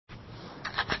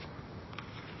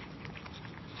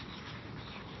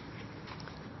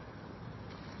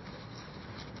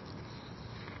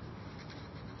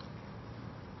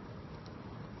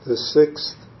The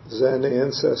sixth Zen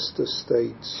ancestor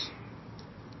states,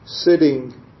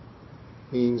 sitting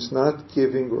means not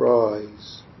giving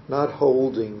rise, not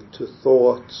holding to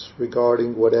thoughts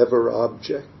regarding whatever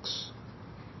objects.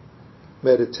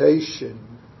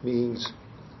 Meditation means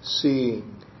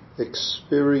seeing,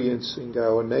 experiencing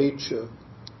our nature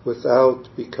without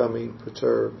becoming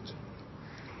perturbed.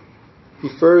 He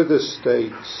further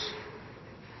states,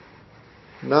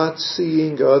 not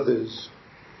seeing others,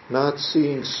 not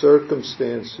seeing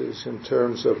circumstances in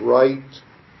terms of right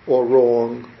or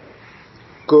wrong,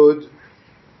 good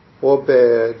or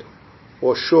bad,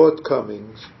 or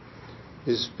shortcomings,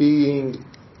 is being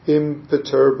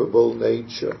imperturbable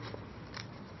nature.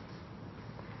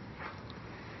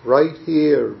 Right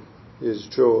here is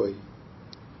joy.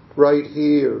 Right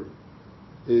here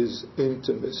is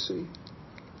intimacy.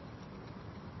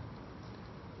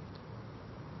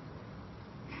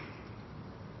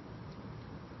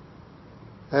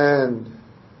 And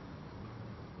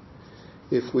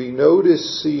if we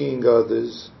notice seeing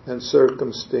others and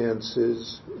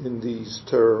circumstances in these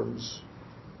terms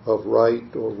of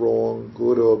right or wrong,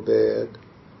 good or bad,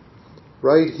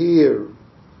 right here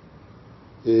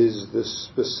is the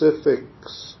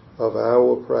specifics of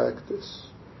our practice.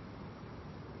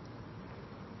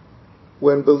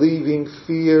 When believing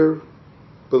fear,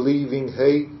 believing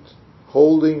hate,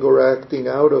 holding or acting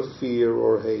out of fear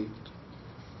or hate,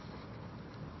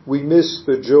 we miss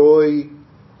the joy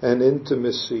and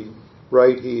intimacy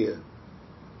right here.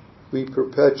 We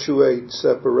perpetuate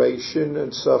separation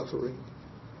and suffering.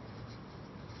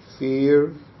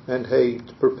 Fear and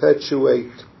hate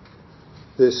perpetuate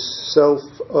this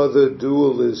self-other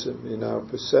dualism in our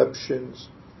perceptions,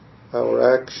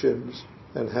 our actions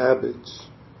and habits,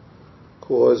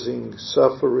 causing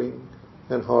suffering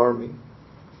and harming.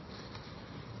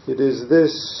 It is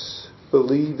this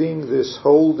believing, this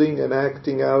holding and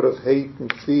acting out of hate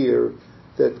and fear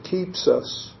that keeps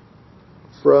us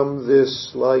from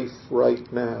this life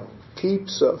right now,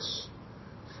 keeps us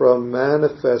from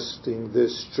manifesting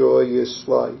this joyous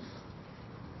life,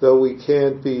 though we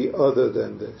can't be other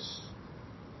than this.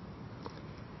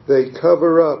 They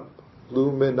cover up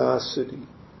luminosity,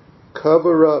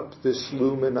 cover up this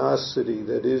luminosity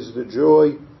that is the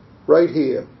joy right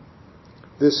here,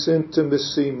 this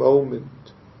intimacy moment.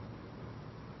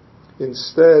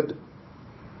 Instead,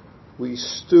 we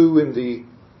stew in the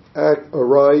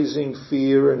arising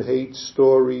fear and hate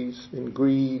stories, in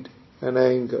greed and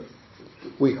anger.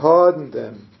 We harden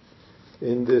them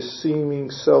in this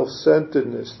seeming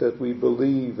self-centeredness that we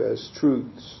believe as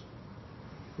truths,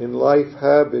 in life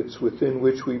habits within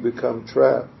which we become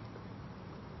trapped.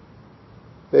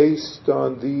 Based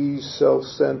on these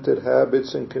self-centered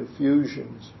habits and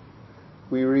confusions,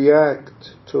 we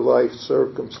react to life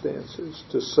circumstances,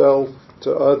 to self,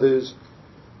 to others,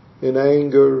 in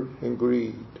anger and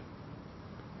greed.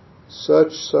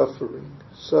 Such suffering,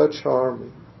 such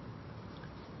harming.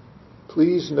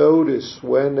 Please notice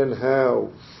when and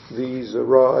how these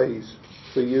arise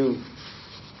for you.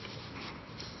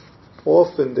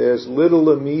 Often there's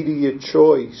little immediate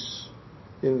choice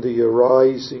in the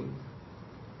arising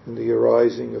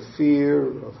of fear,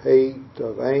 of hate,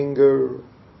 of anger,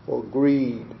 or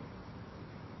greed.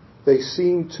 They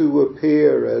seem to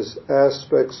appear as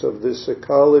aspects of this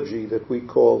ecology that we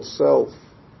call self,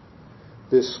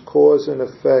 this cause and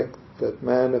effect that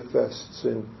manifests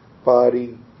in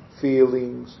body,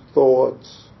 feelings,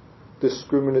 thoughts,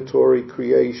 discriminatory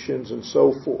creations, and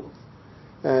so forth.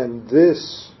 And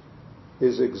this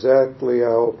is exactly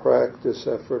our practice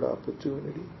effort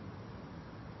opportunity.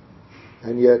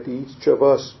 And yet each of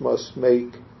us must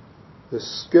make the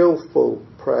skillful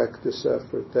practice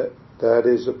effort that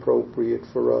is appropriate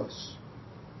for us.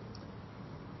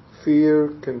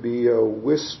 Fear can be a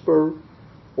whisper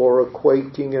or a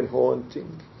quaking and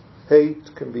haunting.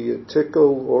 Hate can be a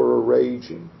tickle or a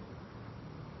raging.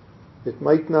 It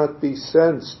might not be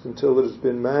sensed until it has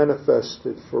been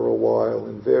manifested for a while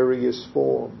in various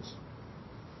forms.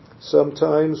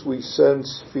 Sometimes we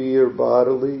sense fear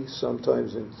bodily,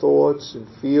 sometimes in thoughts, in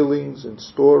feelings, in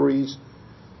stories,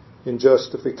 in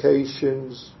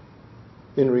justifications,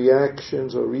 in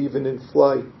reactions, or even in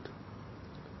flight.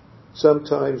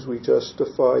 Sometimes we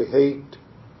justify hate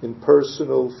in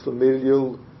personal,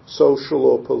 familial, social,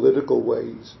 or political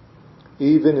ways,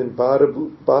 even in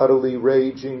bodily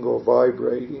raging or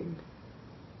vibrating.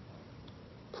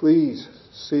 Please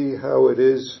see how it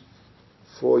is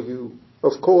for you.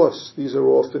 Of course, these are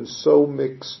often so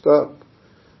mixed up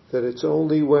that it's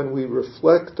only when we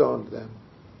reflect on them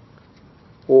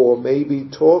or maybe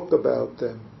talk about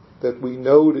them that we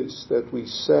notice, that we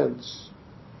sense.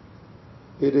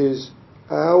 It is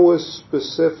our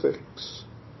specifics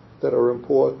that are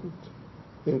important.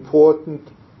 Important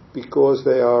because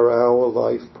they are our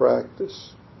life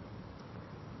practice.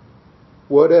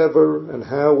 Whatever and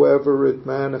however it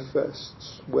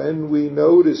manifests, when we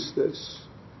notice this,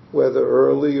 whether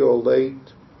early or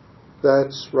late,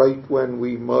 that's right when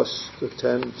we must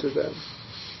attend to them.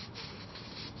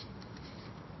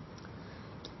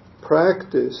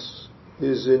 Practice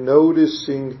is in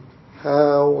noticing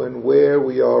how and where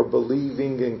we are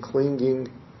believing and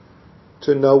clinging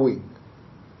to knowing.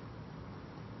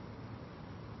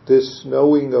 This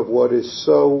knowing of what is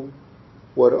so,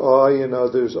 what I and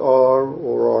others are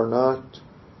or are not,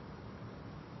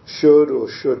 should or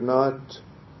should not.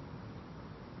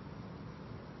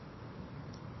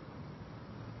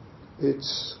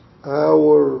 It's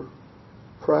our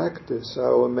practice,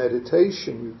 our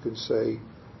meditation, you could say,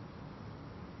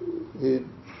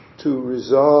 to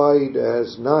reside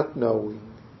as not knowing,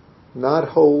 not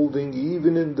holding,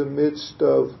 even in the midst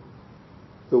of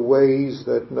the ways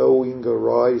that knowing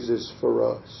arises for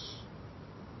us.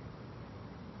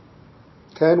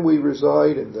 Can we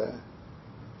reside in that?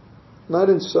 Not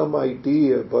in some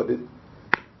idea, but in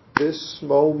this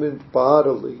moment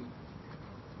bodily.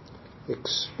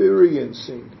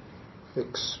 Experiencing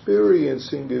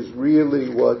is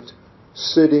really what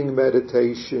sitting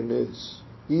meditation is.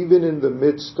 Even in the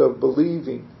midst of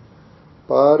believing,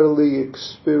 bodily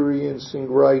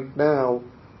experiencing right now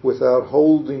without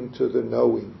holding to the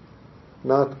knowing,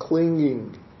 not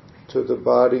clinging to the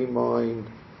body-mind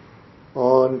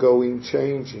ongoing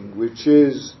changing, which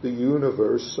is the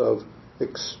universe of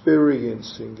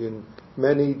experiencing in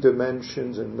many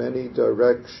dimensions and many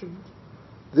directions.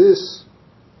 This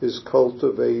is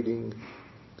cultivating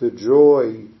the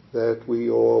joy that we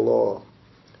all are.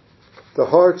 The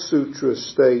Heart Sutra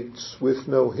states, with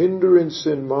no hindrance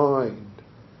in mind,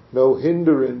 no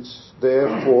hindrance,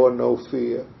 therefore no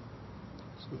fear.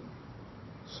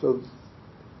 So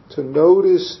to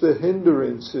notice the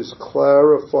hindrance is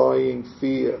clarifying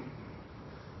fear,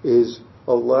 is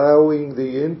allowing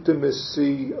the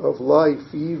intimacy of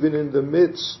life even in the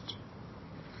midst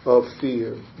of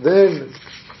fear. Then,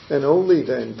 and only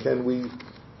then, can we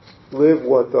live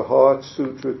what the Heart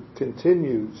Sutra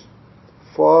continues,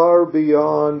 far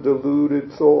beyond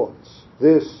deluded thoughts.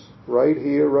 This, right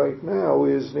here, right now,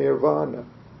 is nirvana.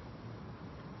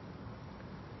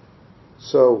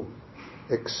 So,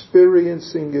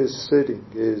 experiencing is sitting,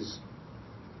 is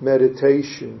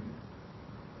meditation,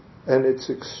 and it's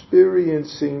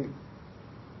experiencing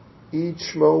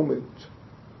each moment,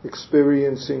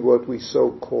 experiencing what we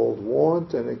so-called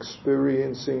want and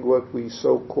experiencing what we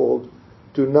so-called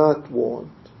do not want.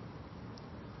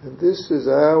 And this is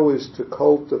ours to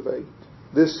cultivate.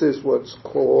 This is what's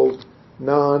called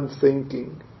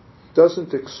non-thinking.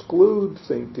 Doesn't exclude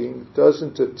thinking,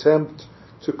 doesn't attempt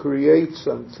to create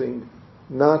something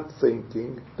not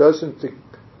thinking, doesn't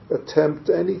attempt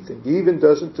anything, even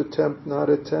doesn't attempt not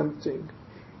attempting.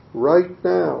 Right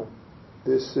now,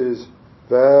 this is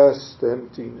vast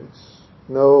emptiness,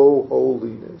 no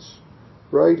holiness.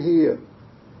 Right here,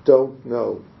 don't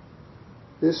know.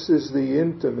 This is the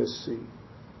intimacy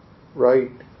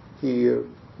right here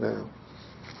now.